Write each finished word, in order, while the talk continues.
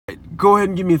go ahead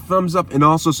and give me a thumbs up and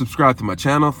also subscribe to my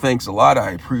channel. Thanks a lot.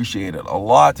 I appreciate it a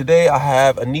lot. Today I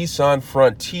have a Nissan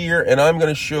Frontier, and I'm going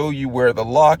to show you where the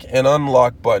lock and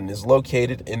unlock button is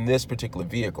located in this particular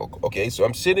vehicle. Okay, so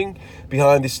I'm sitting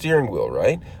behind the steering wheel,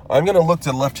 right? I'm going to look to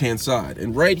the left-hand side,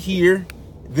 and right here,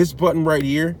 this button right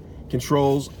here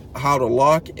controls how to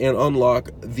lock and unlock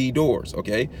the doors.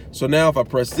 Okay, so now if I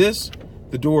press this,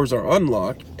 the doors are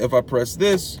unlocked. If I press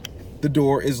this, the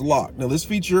door is locked. Now this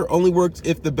feature only works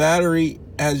if the battery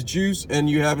has juice and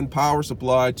you haven't power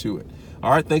supplied to it.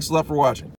 All right, thanks a lot for watching.